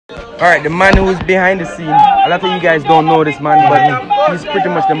Alright, the man who's behind the scene, a lot of you guys don't know this man, but he's pretty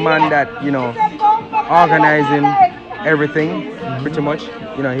much the man that, you know, organizing everything, pretty much.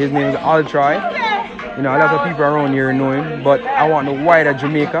 You know, his name is Altroy. You know, a lot of people around here know him, but I want the wider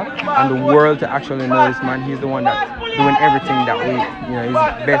Jamaica and the world to actually know this man. He's the one that's doing everything that we, you know, is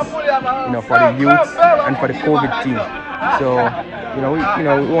best, you know, for the youths and for the COVID team. So, we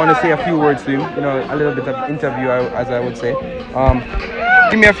want to say a few words to him, you know, a little bit of interview, as I would say.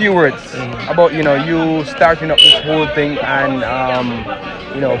 Give me a few words about, you know, you starting up this whole thing and,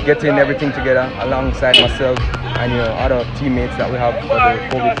 you know, getting everything together alongside myself and, you know, other teammates that we have for the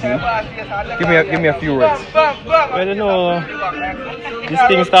COVID team. Give me a few words. Well, you know, this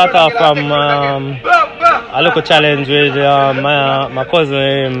thing started off from a local challenge with my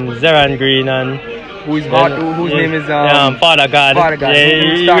cousin Zeran Green and whose name is Father God. Father God.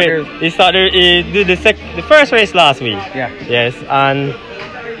 Yeah, he did the first race last week. Yeah. Yes, and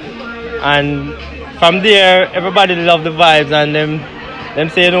from there everybody loved the vibes and them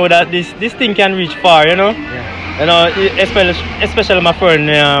say, you know, that this thing can reach far, you know. Yeah. You know, especially my friend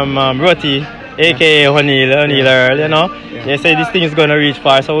Roti, aka O'Neill Earl, you know. Yeah. They say this thing is gonna reach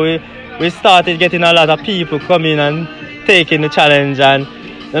far. So we started getting a lot of people coming and taking the challenge, and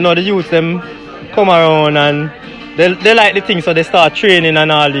you know the youth them come around and they like the thing, so they start training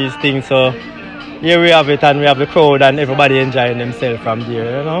and all these things. So here we have it, and we have the crowd and everybody enjoying themselves from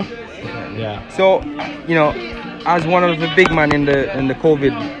there, you know. Yeah. So, you know, as one of the big men in the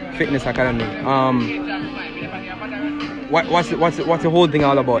COVID Fitness Academy, what's the whole thing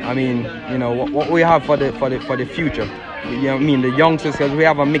all about? I mean, you know, what we have for the future. You know, I mean, the youngsters, because we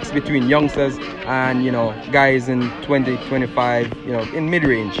have a mix between youngsters and, you know, guys in 20, 25, you know, in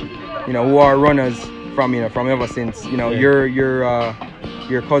mid-range, you know, who are runners from, you know, from ever since, you know, your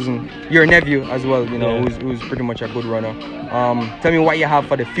cousin, your nephew as well, you know, who's pretty much a good runner. Tell me what you have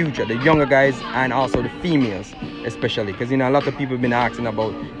for the future, the younger guys and also the females especially, because, you know, a lot of people have been asking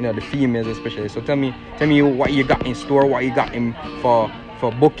about, you know, the females especially. So tell me what you got in store, what you got in for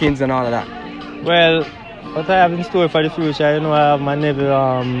bookings and all of that. Well, what I have in store for the future, you know, I have my nephew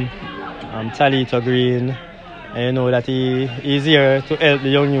Talito Green, and you know that he's here to help the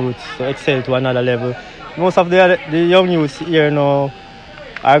young youth to excel to another level. Most of the young youths here now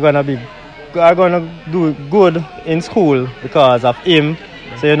are gonna do good in school because of him.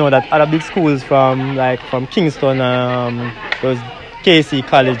 So you know that other big schools from Kingston, those KC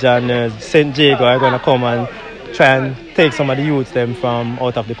College and St. Jago are gonna come and try and take some of the youths them from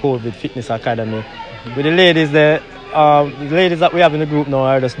out of the COVID Fitness Academy. With the ladies that we have in the group now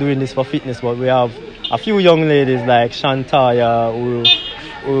are just doing this for fitness, but we have a few young ladies like Shantaya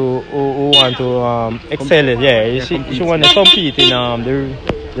who want to excel it. Yeah, she want to compete in the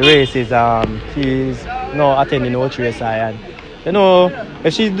races. She's now attending OTSI, and you know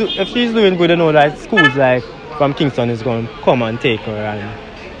if she's doing good, you know like schools like from Kingston is going to come and take her, and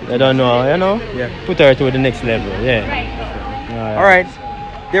they don't know, you know, put her to the next level. Yeah. All right.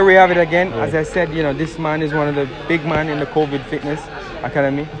 There we have it again. As I said, you know, this man is one of the big men in the COVID Fitness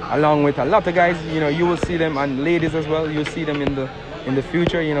Academy, along with a lot of guys. You know, you will see them, and ladies as well. You'll see them in the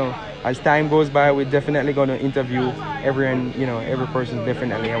future. You know, as time goes by, we're definitely going to interview every person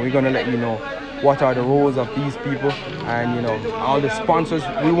definitely, and we're going to let you know what are the roles of these people, and you know, all the sponsors.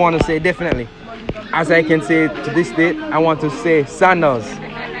 We want to say definitely, as I can say to this date, I want to say Sandals,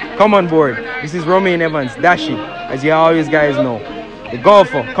 come on board. This is Romain Evans, Dashi, as you always guys know. The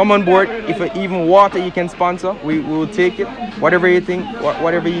golfer, come on board. If even water you can sponsor, we will take it. Whatever you think,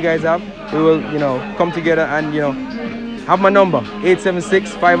 whatever you guys have, we will, you know, come together and, you know, have my number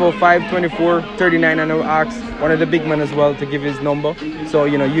 876-505-2439, and I'll ask one of the big men as well to give his number, so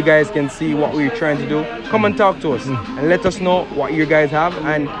you know you guys can see what we're trying to do. Come and talk to us and let us know what you guys have,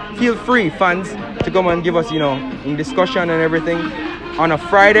 and feel free, fans, to come and give us, you know, in discussion and everything. On a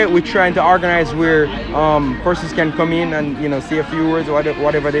Friday, we're trying to organize where persons can come in and, you know, say a few words or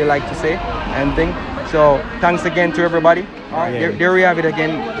whatever they like to say and thing. So thanks again to everybody. All right, there we have it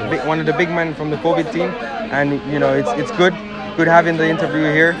again. One of the big men from the COVID team, and you know it's good having the interview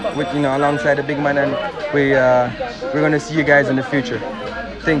here with, you know, alongside the big man, and we're gonna see you guys in the future.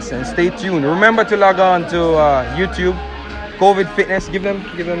 Thanks, and stay tuned. Remember to log on to YouTube, COVID Fitness. Give them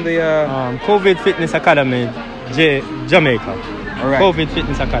the COVID Fitness Academy, Jamaica. All right. COVID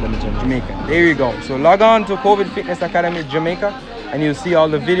Fitness Academy Jamaica. There you go. So log on to COVID Fitness Academy Jamaica, and you'll see all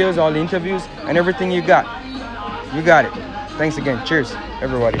the videos, all the interviews, and everything you got. You got it. Thanks again. Cheers,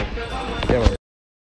 everybody.